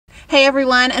Hey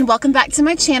everyone, and welcome back to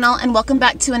my channel, and welcome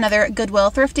back to another Goodwill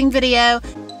Thrifting video.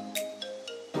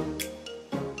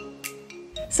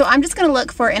 So I'm just going to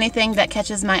look for anything that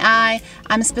catches my eye.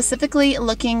 I'm specifically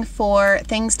looking for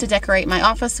things to decorate my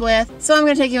office with. So I'm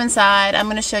going to take you inside, I'm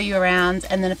going to show you around,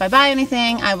 and then if I buy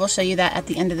anything, I will show you that at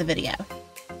the end of the video.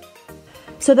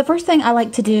 So the first thing I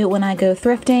like to do when I go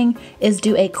thrifting is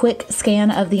do a quick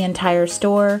scan of the entire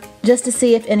store, just to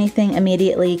see if anything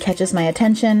immediately catches my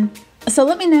attention. So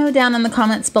let me know down in the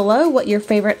comments below what your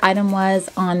favorite item was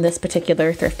on this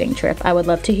particular thrifting trip. I would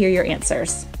love to hear your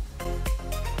answers.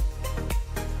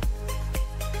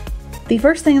 The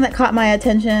first thing that caught my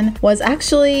attention was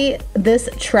actually this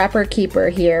Trapper Keeper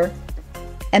here.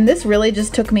 And this really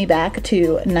just took me back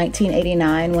to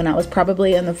 1989 when I was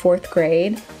probably in the 4th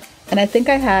grade. And I think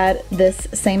I had this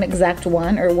same exact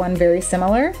one, or one very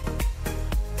similar.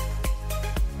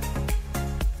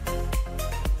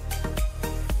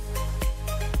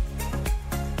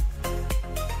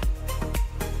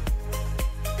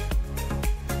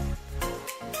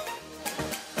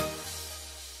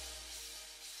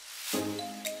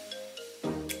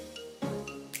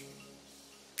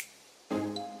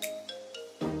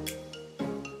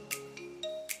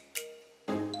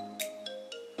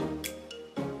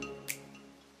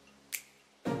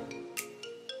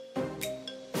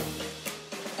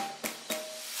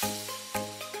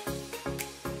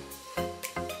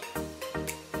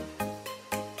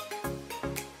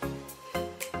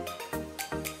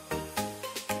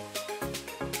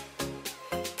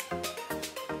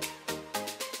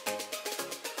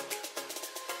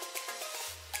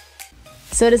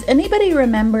 So does anybody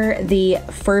remember the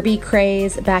Furby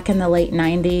craze back in the late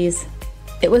 90s?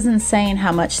 It was insane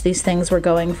how much these things were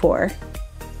going for.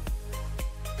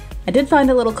 I did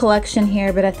find a little collection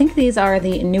here, but I think these are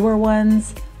the newer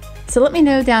ones. So let me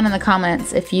know down in the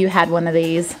comments if you had one of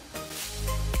these.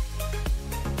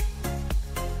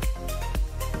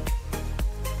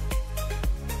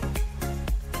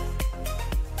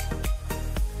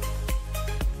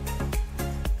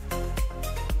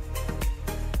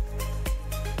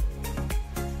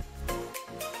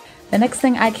 The next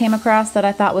thing I came across that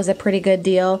I thought was a pretty good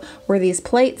deal were these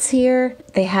plates here.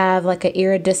 They have like an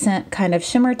iridescent kind of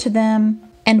shimmer to them.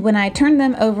 And when I turned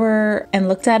them over and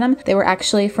looked at them, they were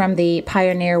actually from the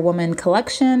Pioneer Woman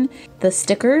collection. The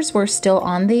stickers were still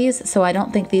on these, so I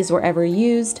don't think these were ever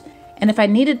used. And if I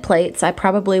needed plates, I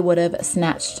probably would have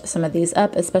snatched some of these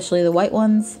up, especially the white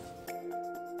ones.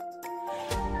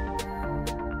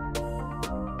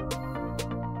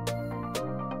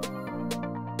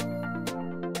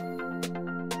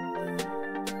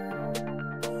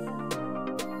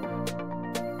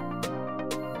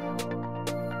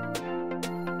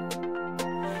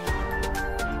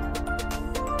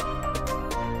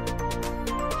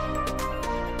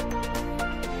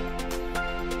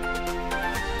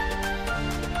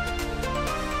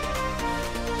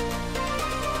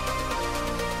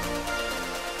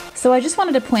 So I just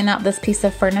wanted to point out this piece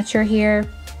of furniture here.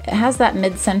 It has that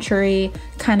mid-century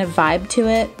kind of vibe to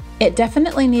it. It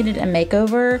definitely needed a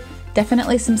makeover,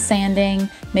 definitely some sanding,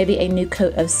 maybe a new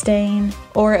coat of stain,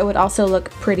 or it would also look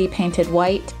pretty painted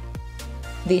white.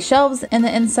 The shelves in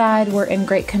the inside were in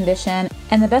great condition,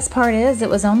 and the best part is it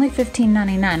was only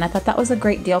 $15.99. I thought that was a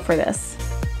great deal for this.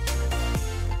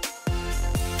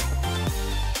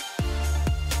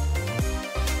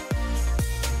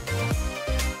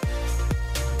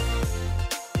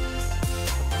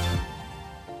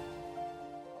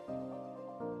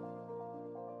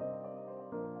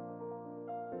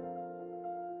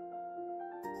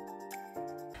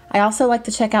 I also like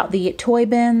to check out the toy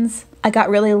bins. I got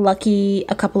really lucky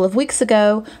a couple of weeks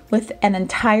ago with an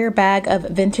entire bag of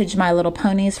vintage My Little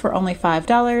Ponies for only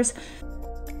 $5.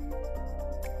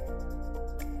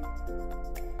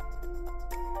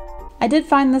 I did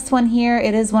find this one here.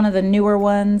 It is one of the newer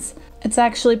ones. It's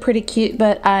actually pretty cute,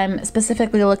 but I'm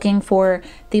specifically looking for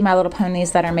the My Little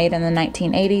Ponies that are made in the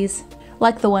 1980s,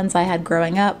 like the ones I had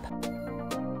growing up.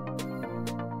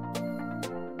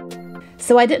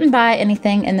 So I didn't buy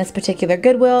anything in this particular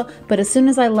Goodwill, but as soon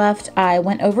as I left, I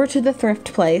went over to the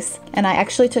thrift place, and I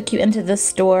actually took you into this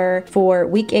store for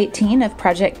week 18 of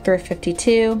Project Thrift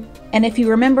 52. And if you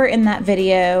remember in that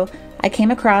video, I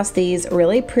came across these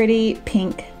really pretty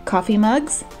pink coffee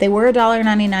mugs. They were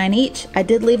 $1.99 each. I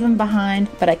did leave them behind,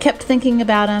 but I kept thinking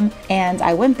about them, and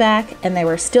I went back and they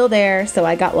were still there, so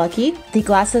I got lucky. The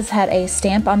glasses had a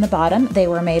stamp on the bottom. They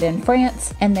were made in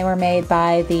France, and they were made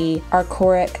by the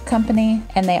Arcoric company,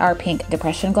 and they are pink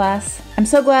depression glass. I'm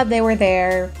so glad they were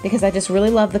there because I just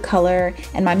really love the color,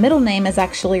 and my middle name is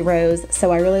actually Rose,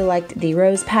 so I really liked the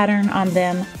rose pattern on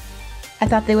them. I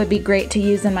thought they would be great to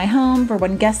use in my home for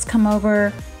when guests come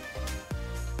over.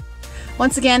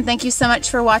 Once again, thank you so much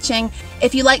for watching.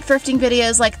 If you like thrifting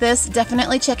videos like this,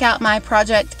 definitely check out my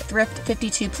Project Thrift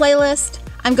 52 playlist.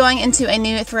 I'm going into a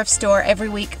new thrift store every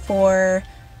week for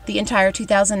the entire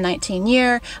 2019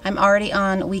 year. I'm already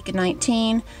on week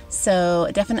 19, so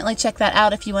definitely check that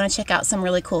out if you want to check out some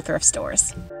really cool thrift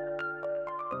stores.